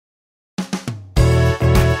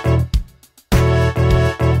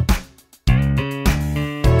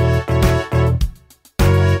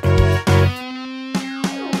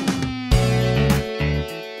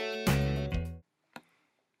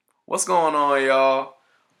What's going on, y'all?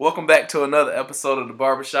 Welcome back to another episode of the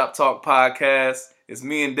Barbershop Talk Podcast. It's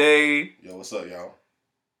me and Dave. Yo, what's up, y'all?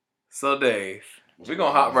 So, Dave, we're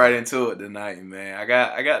going to hop right into it tonight, man. I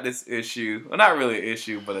got this issue. Well, not really an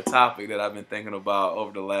issue, but a topic that I've been thinking about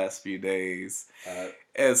over the last few days.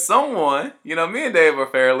 As someone, me and Dave are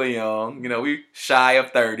fairly young. We shy of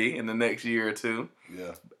 30 in the next year or two.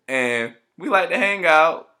 Yeah. And we like to hang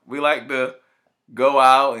out. We like to go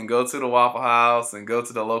out and go to the Waffle House and go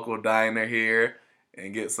to the local diner here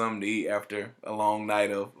and get something to eat after a long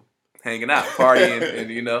night of hanging out, partying,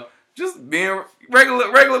 and just being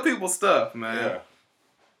regular people stuff, man.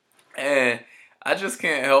 Yeah. And I just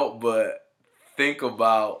can't help but think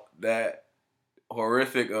about that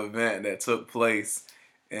horrific event that took place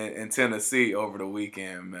in Tennessee over the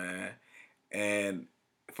weekend, man. And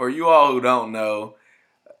for you all who don't know,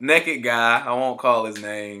 Naked Guy, I won't call his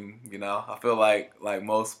name, I feel like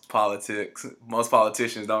most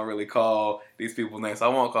politicians don't really call these people's names, so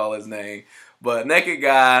I won't call his name. But Naked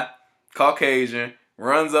Guy, Caucasian,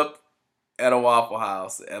 runs up at a Waffle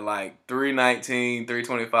House at like 3:19,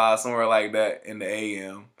 3:25, somewhere like that in the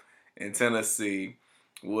AM in Tennessee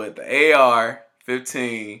with the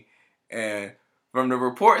AR-15. And from the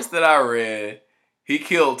reports that I read, he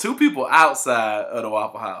killed 2 people outside of the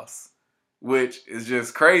Waffle House, which is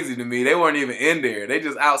just crazy to me. They weren't even in there. They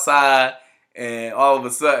just outside, and all of a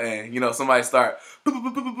sudden, somebody start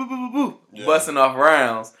busting off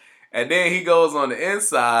rounds. And then he goes on the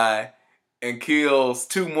inside and kills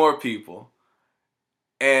 2 more people.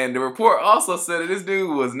 And the report also said that this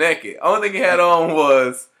dude was naked. Only thing he had on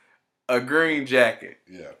was a green jacket.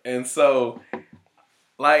 Yeah. And so,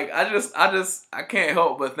 I can't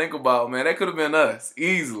help but think about, man, that could have been us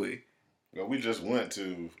easily. Well, we just went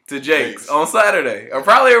to Jake's on Saturday, or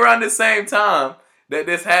probably around the same time that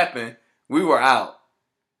this happened. We were out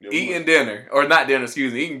eating dinner, or not dinner,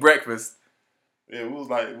 eating breakfast. Yeah,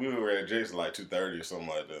 we were at Jake's at like 2:30 or something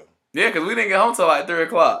like that. Yeah, because we didn't get home till like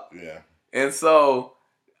 3:00. Yeah. And so,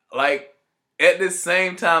 at this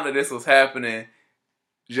same time that this was happening,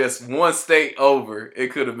 just one state over,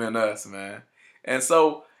 it could have been us, man. And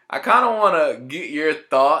so, I kind of want to get your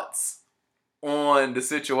thoughts on the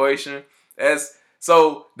situation.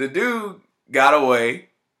 So the dude got away,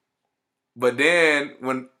 but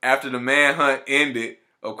then after the manhunt ended,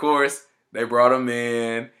 of course, they brought him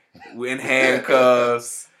in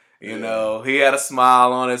handcuffs. He had a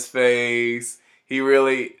smile on his face.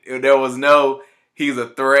 There was no, he's a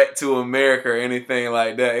threat to America or anything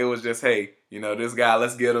like that. It was just, hey, this guy,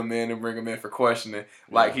 let's get him in and bring him in for questioning.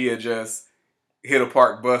 Like he had just hit a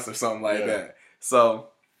park bus or something like that. So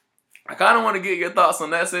I kind of want to get your thoughts on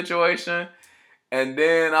that situation. And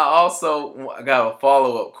then I got a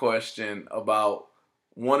follow-up question about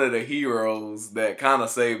one of the heroes that kind of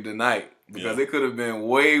saved the night. Because it could have been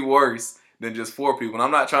way worse than just 4 people. And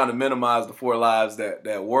I'm not trying to minimize the 4 lives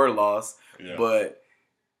that were lost. Yeah. But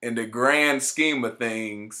in the grand scheme of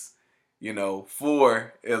things,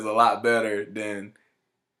 4 is a lot better than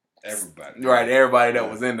everybody. Right, everybody that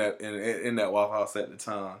was in that Waffle House at the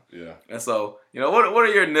time. Yeah. And so, what are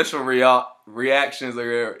your initial reactions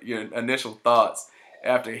or your initial thoughts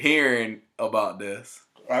after hearing about this?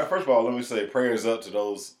 All right, first of all, let me say prayers up to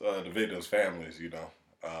those the victims' families.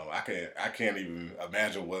 I can't even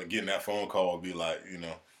imagine what getting that phone call would be like.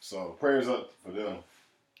 So prayers up for them.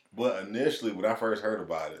 But initially, when I first heard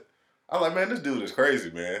about it, I was like, man, this dude is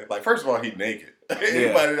crazy, man. Like, first of all, he naked.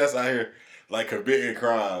 Anybody that's out here committing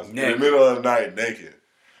crimes in the middle of the night naked,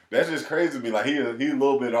 that's just crazy to me. Like, he a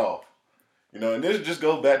little bit off. And this just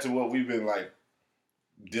goes back to what we've been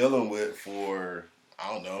dealing with for,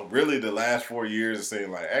 I don't know, really the last 4 years. It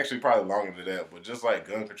seemed like, actually probably longer than that, but just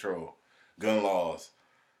gun control, gun laws.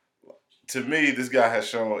 To me, this guy has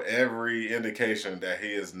shown every indication that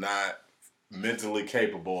he is not mentally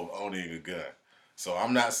capable of owning a gun. So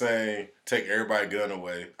I'm not saying take everybody's gun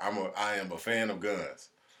away. I am a fan of guns.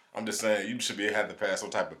 I'm just saying you should have to pass some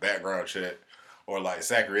type of background check or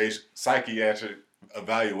psychiatric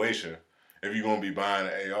evaluation if you're gonna be buying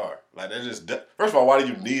an AR. First of all, why do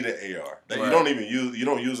you need an AR? You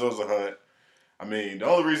don't use those to hunt. I mean, the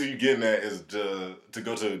only reason you're getting that is to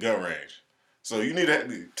go to the gun range. So you need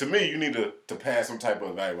to pass some type of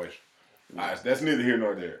evaluation. All right, that's neither here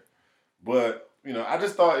nor there. But I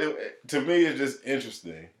just thought to me it's just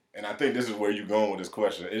interesting. And I think this is where you're going with this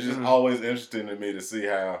question. It's just always interesting to me to see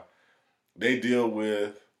how they deal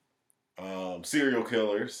with serial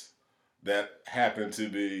killers that happen to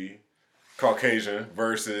be Caucasian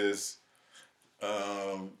versus,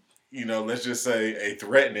 let's just say a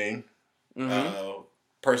threatening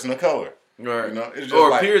person of color. Right. You know, it's just or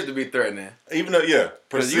like, appears to be threatening. even though, yeah,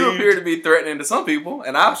 Because you appear to be threatening to some people,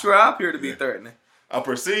 and I'm sure I appear to be threatening. A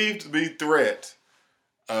perceived to be threat,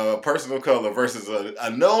 a person of color versus a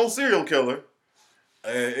known serial killer.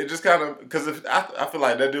 It just kind of, because if I feel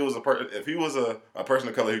like that dude was if he was a person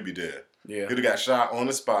of color, he'd be dead. Yeah. He'd have got shot on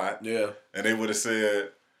the spot. Yeah. And they would have said,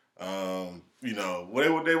 you know,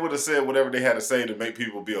 they would have said whatever they had to say to make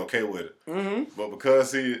people be okay with it. Mm-hmm. But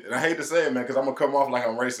because and I hate to say it, man, because I'm gonna come off like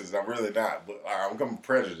I'm racist. I'm really not, but I'm coming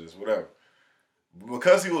prejudiced, whatever.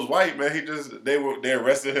 Because he was white, man, they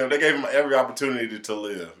arrested him. They gave him every opportunity to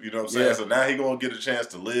live. You know what I'm saying? Yeah. So now he gonna get a chance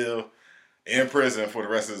to live in prison for the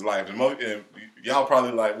rest of his life. And y'all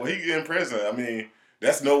probably like, well, he in prison. I mean,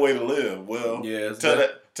 that's no way to live. Well, tell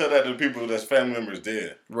that to the people that's family members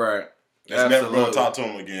dead. Right. That's never going to talk to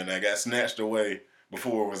him again. That got snatched away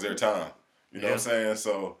before it was their time. You know what I'm saying?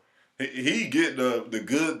 So he get the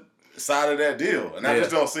good side of that deal, and I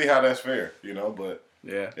just don't see how that's fair. You know, but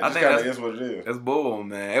yeah, I think that is what it is. That's bull,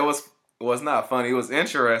 man. It was not funny. It was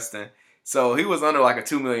interesting. So he was under like a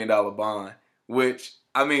 $2 million bond, which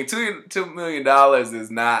I mean, $2 million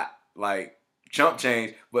is not like chump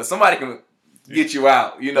change, but somebody can get you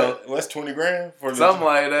out, you know. Well, that's $20,000 for something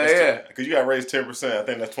like that, yeah. Because you got to raise 10%. I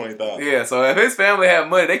think that's $20,000. Yeah, so if his family had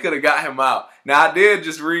money, they could have got him out. Now I did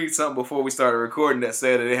just read something before we started recording that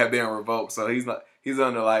said that it had been revoked, so he's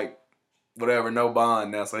under like whatever, no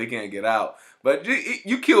bond now, so he can't get out. But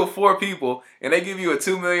you kill 4 people and they give you a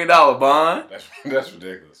 $2 million bond. That's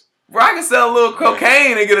ridiculous. Bro, I can sell a little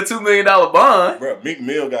cocaine and get a $2 million bond. Bro, Meek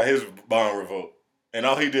Mill got his bond revoked, and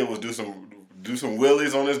all he did was do some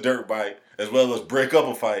wheelies on his dirt bike, as well as break up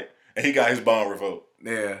a fight, and he got his bond revoked.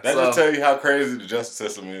 Yeah, that just tell you how crazy the justice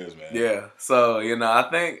system is, man. Yeah, so you know,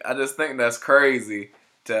 I just think that's crazy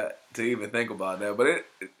to even think about that. But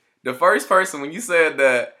the first person when you said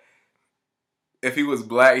that if he was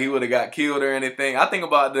black he would have got killed or anything, I think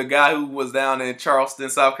about the guy who was down in Charleston,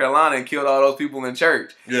 South Carolina, and killed all those people in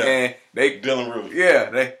church. Yeah, and Dylan Roof. Yeah,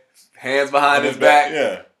 they hands behind his back.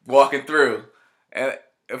 Yeah, walking through. And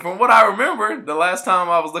from what I remember, the last time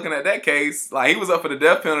I was looking at that case, like he was up for the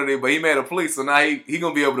death penalty, but he made a plea, so now he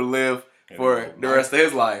gonna be able to live for the rest of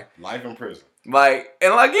his life. Life in prison. Like,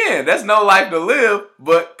 and again, that's no life to live,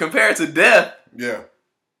 but compared to death, yeah.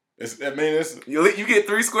 You get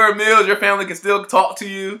 3 square meals. Your family can still talk to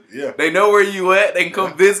you. Yeah, they know where you at. They can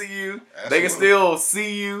come visit you. Absolutely. They can still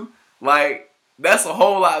see you. Like, that's a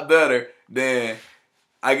whole lot better than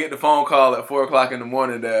I get the phone call at 4:00 in the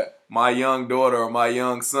morning that my young daughter or my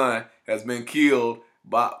young son has been killed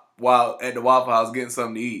while at the Waffle House getting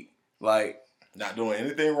something to eat. Like, not doing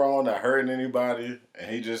anything wrong, not hurting anybody,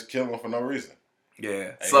 and he just killing for no reason.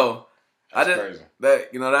 Yeah, so. That's crazy.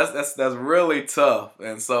 That's really tough,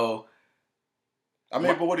 and so. I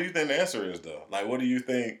mean, but what do you think the answer is, though? Like, what do you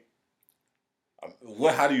think?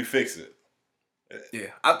 How do you fix it?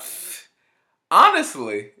 Yeah,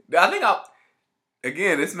 honestly, I think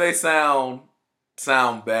again, this may sound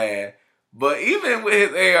bad, but even with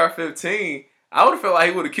his AR-15, I would have felt like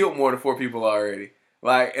he would have killed more than 4 people already.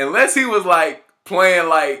 Like, unless he was like playing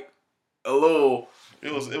like a little.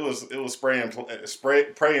 It was spray and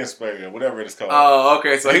spray, whatever it's called. Oh,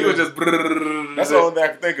 okay. So he was just. That's the only thing I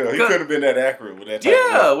can think of. He couldn't have been that accurate with that type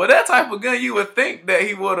of gun. With that type of gun, you would think that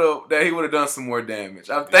he would have done some more damage.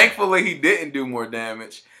 Thankfully, he didn't do more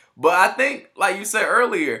damage. But I think, like you said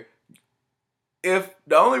earlier, if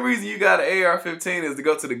the only reason you got an AR-15 is to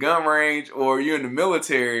go to the gun range or you're in the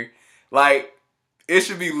military, like, it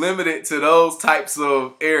should be limited to those types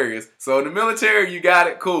of areas. So in the military, you got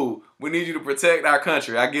it, cool. We need you to protect our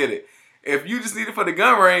country. I get it. If you just need it for the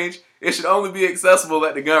gun range, it should only be accessible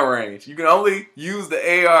at the gun range. You can only use the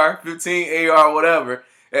AR-15, AR, whatever,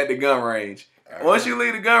 at the gun range. Right. Once you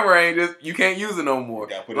leave the gun range, you can't use it no more. You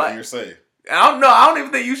gotta put it in your safe. I don't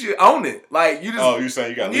even think you should own it. Like, you just. Oh, you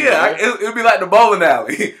saying you got to leave it? It'd be like the bowling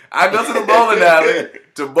alley. I go to the bowling alley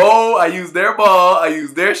to bowl. I use their ball. I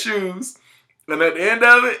use their shoes. And at the end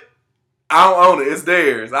of it, I don't own it. It's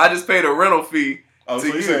theirs. I just paid a rental fee. Oh, so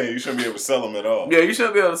you're saying you shouldn't be able to sell them at all? Yeah, you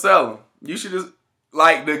shouldn't be able to sell them. You should just,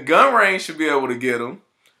 like, the gun range should be able to get them.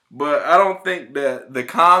 But I don't think that the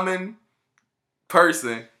common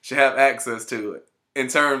person should have access to it in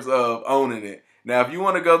terms of owning it. Now, if you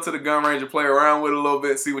want to go to the gun range and play around with it a little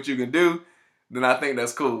bit, see what you can do, then I think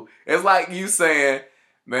that's cool. It's like you saying,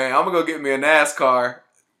 man, I'm going to go get me a NASCAR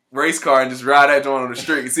race car and just ride that joint on the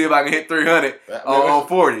street and see if I can hit 300 on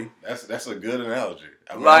 40. That's a good analogy.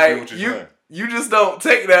 I mean, like, you just don't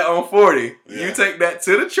take that on 40. Yeah. You take that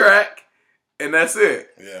to the track, and that's it.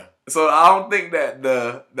 Yeah. So I don't think that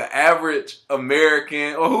the average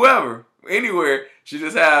American or whoever, anywhere, should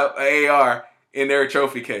just have an AR in their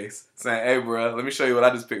trophy case saying, "Hey, bro, let me show you what I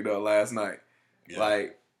just picked up last night." Yeah.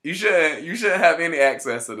 Like you shouldn't have any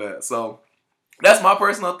access to that. So that's my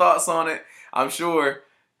personal thoughts on it. I'm sure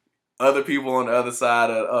other people on the other side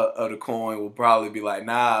of the coin will probably be like,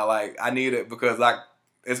 "Nah, like I need it because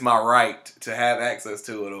it's my right to have access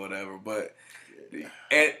to it or whatever." But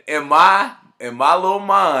in my little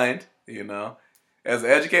mind, as an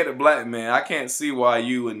educated black man, I can't see why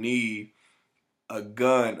you would need a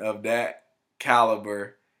gun of that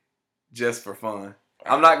caliber just for fun.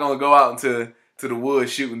 I'm not gonna go out into the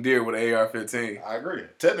woods shooting deer with an AR-15. I agree.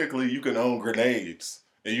 Technically, you can own grenades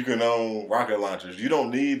and you can own rocket launchers. You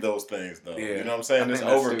don't need those things, though. Yeah, you know what I'm saying? It's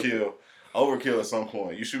overkill. Stupid. Overkill at some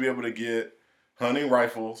point. You should be able to get hunting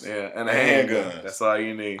rifles and a handgun. That's all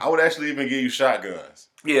you need. I would actually even give you shotguns.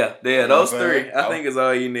 Yeah, those three I think is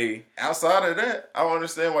all you need. Outside of that, I don't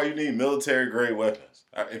understand why you need military-grade weapons.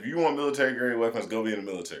 If you want military-grade weapons, go be in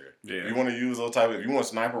the military. Yeah. If you want to use those if you want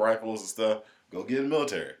sniper rifles and stuff, go get in the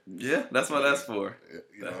military. Yeah, that's what that's for.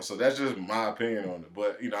 So that's just my opinion on it.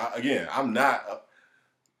 But again,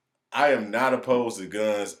 I am not opposed to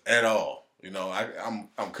guns at all. I'm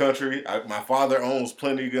country. My father owns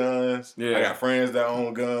plenty of guns. Yeah. I got friends that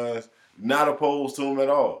own guns. Not opposed to them at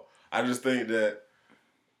all. I just think that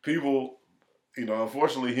people,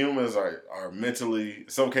 unfortunately, humans are mentally, in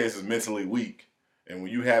some cases, mentally weak. And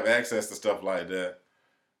when you have access to stuff like that,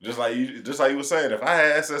 just like you were saying, if I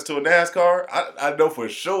had access to a NASCAR, I know for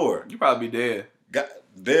sure you'd probably be dead.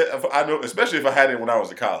 I know, especially if I had it when I was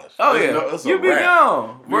in college. Oh yeah, you'd be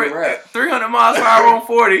gone. We're at 300 miles per hour on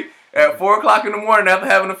 40 at 4:00 in the morning after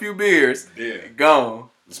having a few beers. Yeah, gone.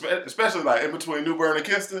 Especially like in between New Bern and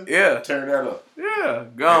Kinston. Yeah, turn that up. Yeah,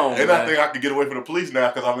 gone. And I think I could get away from the police now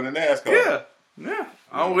because I'm in a NASCAR. Yeah.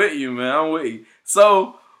 I'm with you, man. I'm with you.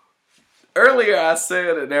 So earlier I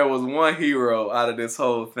said that there was one hero out of this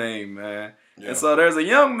whole thing, man. Yeah. And so there's a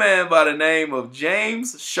young man by the name of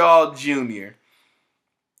James Shaw Jr.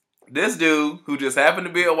 This dude who just happened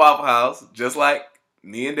to be at Waffle House, just like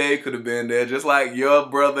me and Dave could have been there, just like your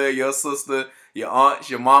brother, your sister, your aunt,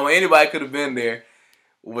 your mama, anybody could have been there,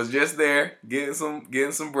 was just there getting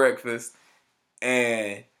some breakfast.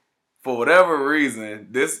 And for whatever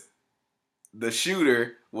reason, the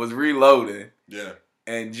shooter was reloading. Yeah.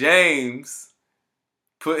 And James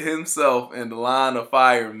put himself in the line of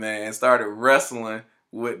fire, man, and started wrestling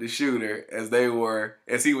with the shooter as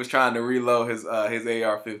he was trying to reload his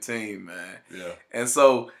AR-15, man. Yeah. And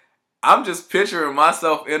so I'm just picturing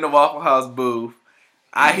myself in the Waffle House booth.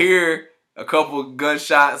 I hear a couple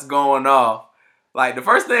gunshots going off. Like, the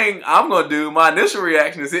first thing I'm gonna do, my initial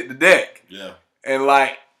reaction is hit the deck. Yeah. And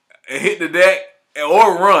hit the deck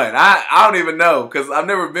or run. I don't even know, because I've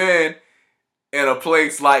never been in a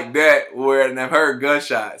place like that where I've heard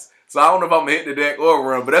gunshots. So I don't know if I'm gonna hit the deck or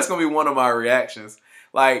run, but that's gonna be one of my reactions.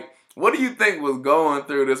 Like, what do you think was going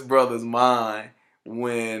through this brother's mind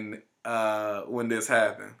when this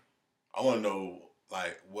happened? I want to know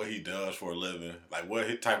what he does for a living,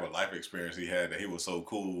 what type of life experience he had that he was so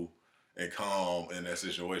cool and calm in that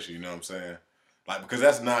situation. You know what I'm saying? Because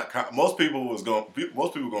that's not most people gonna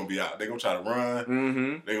be out. They're gonna try to run.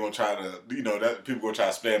 Mm-hmm. They're gonna try to that people gonna try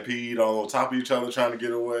to stampede on top of each other trying to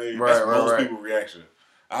get away. Right, that's most right. people's reaction.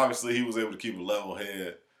 Obviously, he was able to keep a level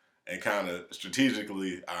head and kind of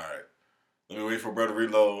strategically, all right, let me wait for brother to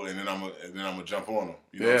reload, and then I'm gonna jump on him.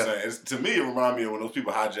 You know what I'm saying? To me, it reminds me of when those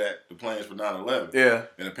people hijacked the planes for 9/11. Yeah.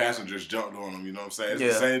 And the passengers jumped on them. You know what I'm saying?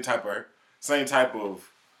 It's the same type of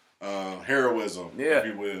heroism, if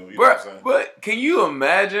you will. You know what I'm saying? But can you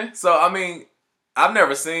imagine? So I mean, I've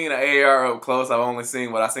never seen an AR up close. I've only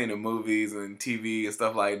seen what I've seen in movies and TV and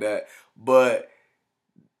stuff like that. But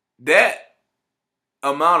that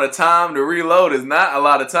amount of time to reload is not a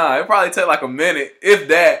lot of time. It probably take like a minute, if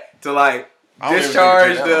that, to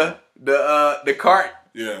discharge the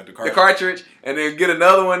cartridge and then get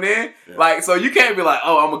another one in. Yeah. So you can't be like,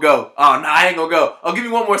 oh, I'm gonna go. Oh no, I ain't gonna go. Oh, give me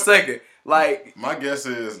one more second. My guess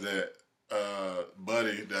is that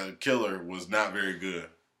Buddy, the killer, was not very good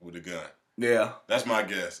with the gun. Yeah, that's my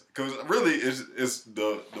guess. Because really, it's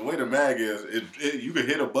the way the mag is. You can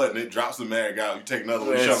hit a button, it drops the mag out. You take another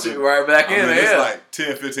one, shove it right back in. It's like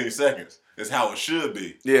 10, 15 seconds. It's how it should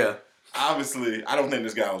be. Yeah. Obviously, I don't think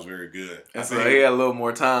this guy was very good. And so he had a little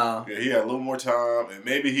more time. Yeah, he had a little more time, and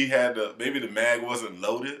maybe maybe the mag wasn't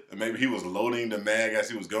loaded, and maybe he was loading the mag as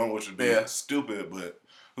he was going, which would be stupid, but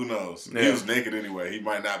who knows? Yeah. He was naked anyway. He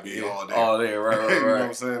might not be all there. All there, right. You know what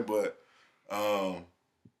I'm saying? But, I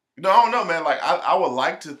don't know, man. I would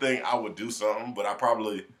like to think I would do something, but I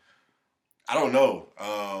don't know.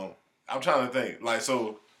 I'm trying to think.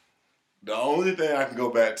 So, The only thing I can go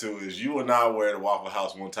back to is you and I were at a Waffle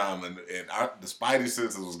House one time, and the Spidey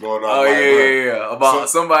senses was going on. Oh, yeah. About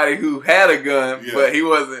somebody who had a gun, but he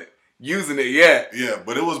wasn't using it yet. Yeah,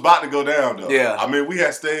 but it was about to go down, though. Yeah. I mean, we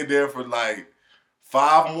had stayed there for like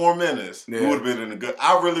 5 more minutes. Yeah. We would have been in the gut.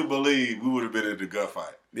 I really believe we would have been in the gut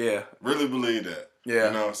fight. Yeah. Really believe that. Yeah.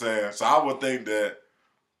 You know what I'm saying? So I would think that,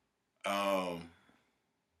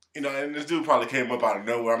 and this dude probably came up out of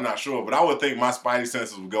nowhere. I'm not sure. But I would think my spidey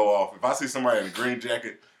senses would go off. If I see somebody in a green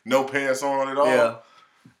jacket, no pants on at all,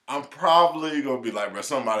 I'm probably going to be like, bro,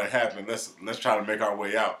 something might have happened. Let's try to make our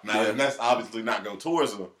way out. Now, and that's obviously not go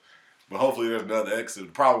towards them. But hopefully there's another exit.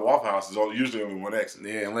 The problem with Waffle House is usually only one exit.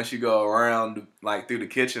 Yeah, unless you go around, like, through the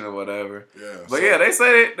kitchen or whatever. Yeah. But they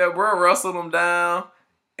say that bro wrestled him down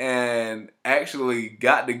and actually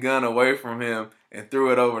got the gun away from him and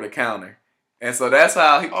threw it over the counter. And so that's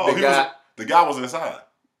how the guy was inside.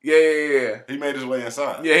 Yeah. He made his way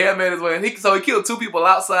inside. Yeah, he had made his way. So he killed 2 people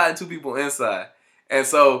outside and 2 people inside. And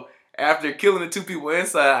so after killing the 2 people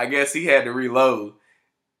inside, I guess he had to reload.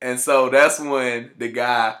 And so that's when the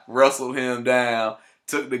guy wrestled him down,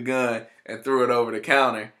 took the gun, and threw it over the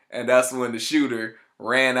counter. And that's when the shooter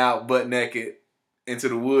ran out butt naked into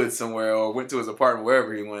the woods somewhere or went to his apartment,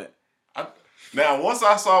 wherever he went. Now, once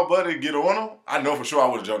I saw Buddy get on him, I know for sure I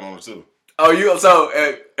would have jumped on him too. Oh, so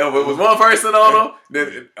if it was one person on him,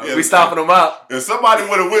 then we stopping him out. If somebody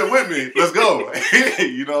would have went with me, let's go.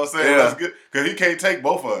 You know what I'm saying? Let's get, because he can't take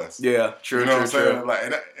both of us. Yeah, true. You know what I'm saying? Like,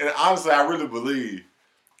 and honestly, I really believe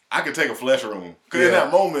I could take a flesh wound. Because in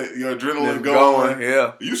that moment, your adrenaline going.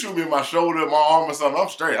 Yeah. You shoot me in my shoulder, my arm or something, I'm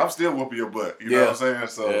straight. I'm still whooping your butt. You know what I'm saying?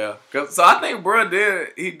 So So I think bro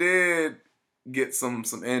did get some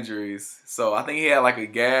injuries. So I think he had like a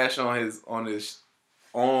gash on his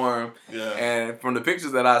arm. Yeah. And from the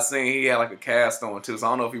pictures that I seen, he had like a cast on too. So I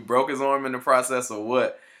don't know if he broke his arm in the process or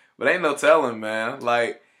what. But ain't no telling, man.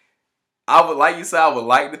 Like like you said, I would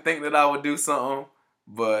like to think that I would do something,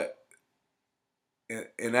 but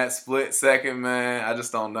in that split second, man, I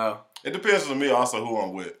just don't know. It depends on me also who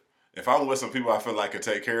I'm with. If I'm with some people I feel like can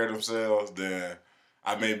take care of themselves, then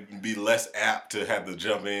I may be less apt to have to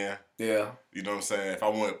jump in. Yeah. You know what I'm saying? If I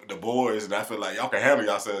want the boys and I feel like y'all can handle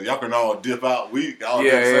yourselves, y'all can all dip out. We can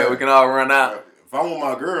all run out. If I want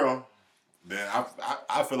my girl, then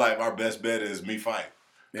I feel like our best bet is me fight.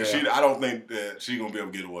 Because I don't think that she's going to be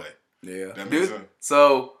able to get away. Yeah. That makes sense.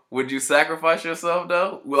 So would you sacrifice yourself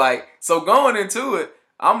though? Like, so going into it,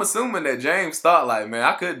 I'm assuming that James thought like, man,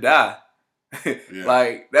 I could die.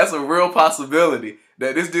 Like, that's a real possibility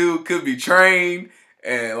that this dude could be trained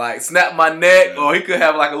and like snap my neck, or he could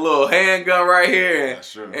have like a little handgun right here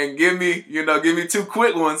and give me 2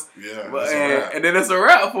 quick ones. Yeah. And then it's a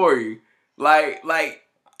wrap for you. Like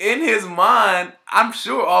in his mind, I'm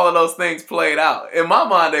sure all of those things played out. In my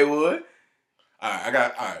mind, they would. All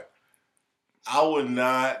right. I would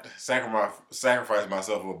not sacrifice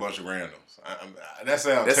myself for a bunch of randoms. That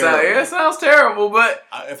sounds terrible. It sounds terrible, but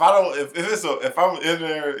if I'm in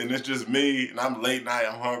there and it's just me and I'm late night,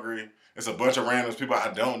 I'm hungry, it's a bunch of randoms, people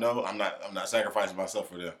I don't know, I'm not sacrificing myself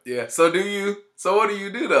for them. Yeah. So what do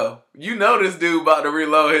you do though? You know this dude about to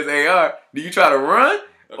reload his AR. Do you try to run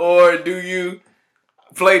or do you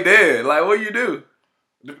play dead? Like, what do you do?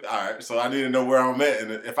 All right. So I need to know where I'm at,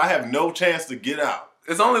 and if I have no chance to get out.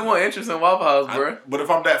 It's only one entrance in Waffle House, bro. But if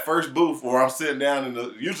I'm that first booth or I'm sitting down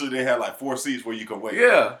usually they have like 4 seats where you can wait.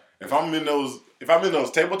 Yeah. If I'm in those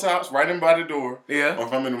tabletops right in by the door, or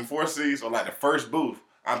if I'm in them 4 seats or like the first booth,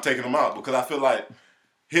 I'm taking them out because I feel like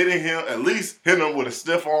at least hitting him with a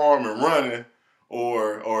stiff arm and running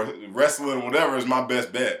or wrestling, whatever is my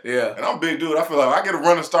best bet. Yeah. And I'm a big dude. I feel like if I get a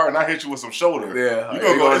running start and I hit you with some shoulder, yeah, it's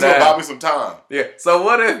going to buy me some time. Yeah. So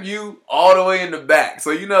what if you all the way in the back?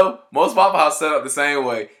 So most Waffle House set up the same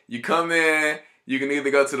way. You come in, you can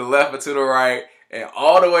either go to the left or to the right, and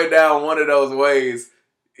all the way down one of those ways,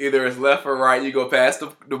 either it's left or right, you go past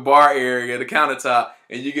the bar area, the countertop,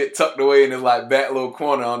 and you get tucked away in this like back little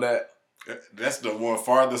corner on that. That's the one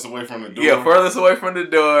farthest away from the door. Yeah, furthest away from the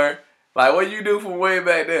door. Like, what you do from way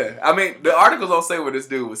back there? I mean, the articles don't say where this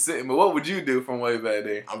dude was sitting, but what would you do from way back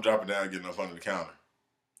there? I'm dropping down and getting up under the counter.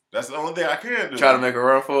 That's the only thing I can do. Try to make a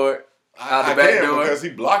run for it? Out the back door? Because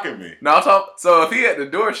he's blocking me. No, I'm talking, so if he at the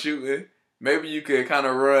door shooting, maybe you could kind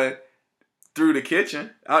of run through the kitchen.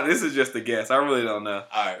 This is just a guess. I really don't know.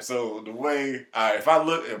 All right, so if I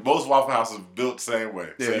look at most Waffle Houses built the same way.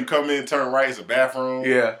 Yeah. So you come in, turn right, it's a bathroom.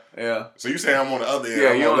 Yeah. So you say I'm on the other end.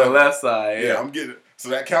 Yeah, you're on the left side. Yeah, I'm getting... So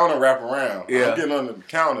that counter wrap around. I'm getting under the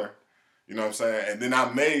counter, you know what I'm saying? And then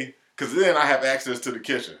I may, Because then I have access to the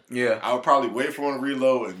kitchen. Yeah. I would probably wait for him to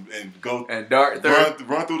reload and go and dart through.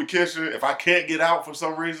 Run through the kitchen. If I can't get out for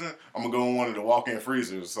some reason, I'm going to go in one of the walk-in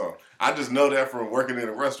freezers or something. I just know that from working in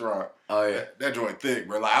a restaurant. Oh, yeah. That joint thick,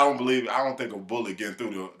 bro. Like, I don't think a bullet getting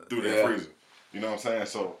through that freezer. You know what I'm saying?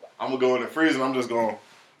 So I'm going to go in the freezer and I'm just going to...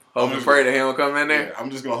 Hope and pray that he don't come in there? Yeah, I'm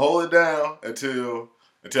just going to hold it down until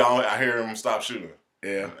I hear him stop shooting.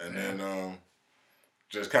 Yeah. And then...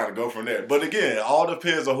 just kind of go from there. But again, it all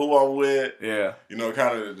depends on who I'm with. Yeah. You know,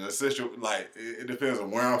 kind of the situation. Like, it depends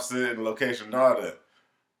on where I'm sitting, location, and all that.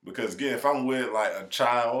 Because, again, if I'm with, like, a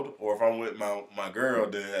child or if I'm with my girl,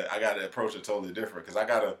 then I got to approach it totally different. Because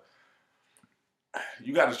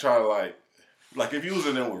you got to try to, like, if you was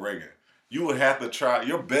in there with Reagan, you would have to try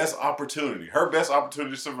your best opportunity. Her best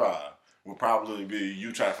opportunity to survive would probably be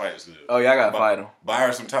you try to fight this dude. Oh, yeah, I got to fight him. Buy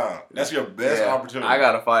her some time. That's your best opportunity. I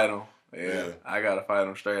got to fight him. Yeah, I gotta fight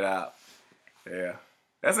him straight out. Yeah,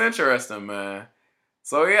 that's interesting, man.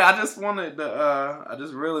 So yeah, I just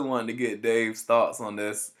really wanted to get Dave's thoughts on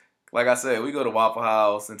this. Like I said, we go to Waffle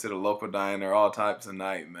House and to the local diner all types of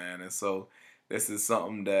night, man. And so this is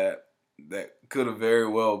something that could have very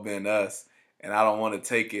well been us. And I don't want to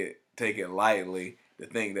take it lightly to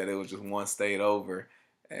think that it was just one state over,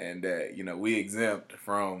 and that we exempt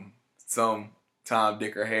from some Tom,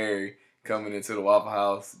 Dick, or Harry coming into the Waffle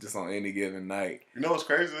House just on any given night. You know what's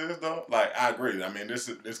crazy is, though? Like, I agree. I mean,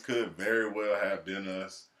 this could very well have been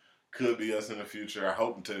us. Could be us in the future. I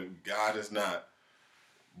hope to God it's not.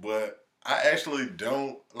 But I actually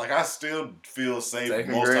don't, like, I still feel safe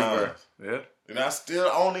most times. Yeah. And I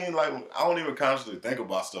don't even consciously think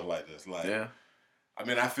about stuff like this. Like, yeah. I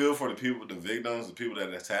mean, I feel for the victims, the people that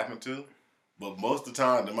it's happened to. But most of the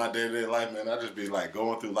time in my day-to-day life, man, I just be, like,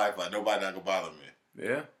 going through life like nobody not gonna bother me.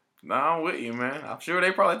 Yeah. No, I'm with you, man. I'm sure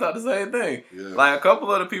they probably thought the same thing. Yeah. Like, a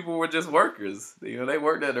couple of the people were just workers. They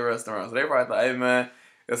worked at the restaurant. So they probably thought, hey, man,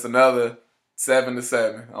 it's another 7 to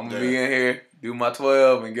 7. I'm going to be in here, do my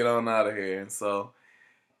 12, and get on out of here. And so,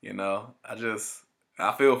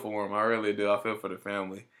 I feel for them. I really do. I feel for the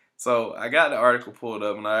family. So I got the article pulled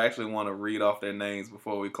up, and I actually want to read off their names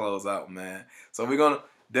before we close out, man. So we're going to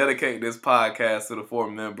dedicate this podcast to the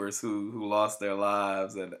 4 members who lost their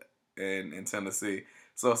lives in Tennessee.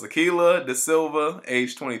 So it's Aquila De Silva,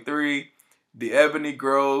 age 23, DeEbony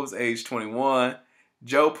Groves, age 21,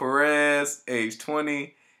 Joe Perez, age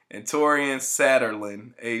 20, and Torian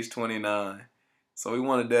Satterlin, age 29. So we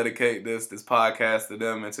want to dedicate this podcast to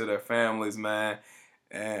them and to their families, man.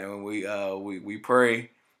 And we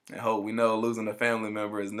pray and hope. We know losing a family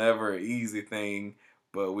member is never an easy thing,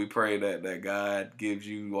 but we pray that God gives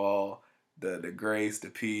you all the grace, the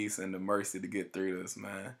peace, and the mercy to get through this,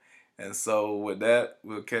 man. And so with that,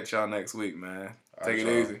 we'll catch y'all next week, man. Take it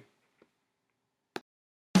easy.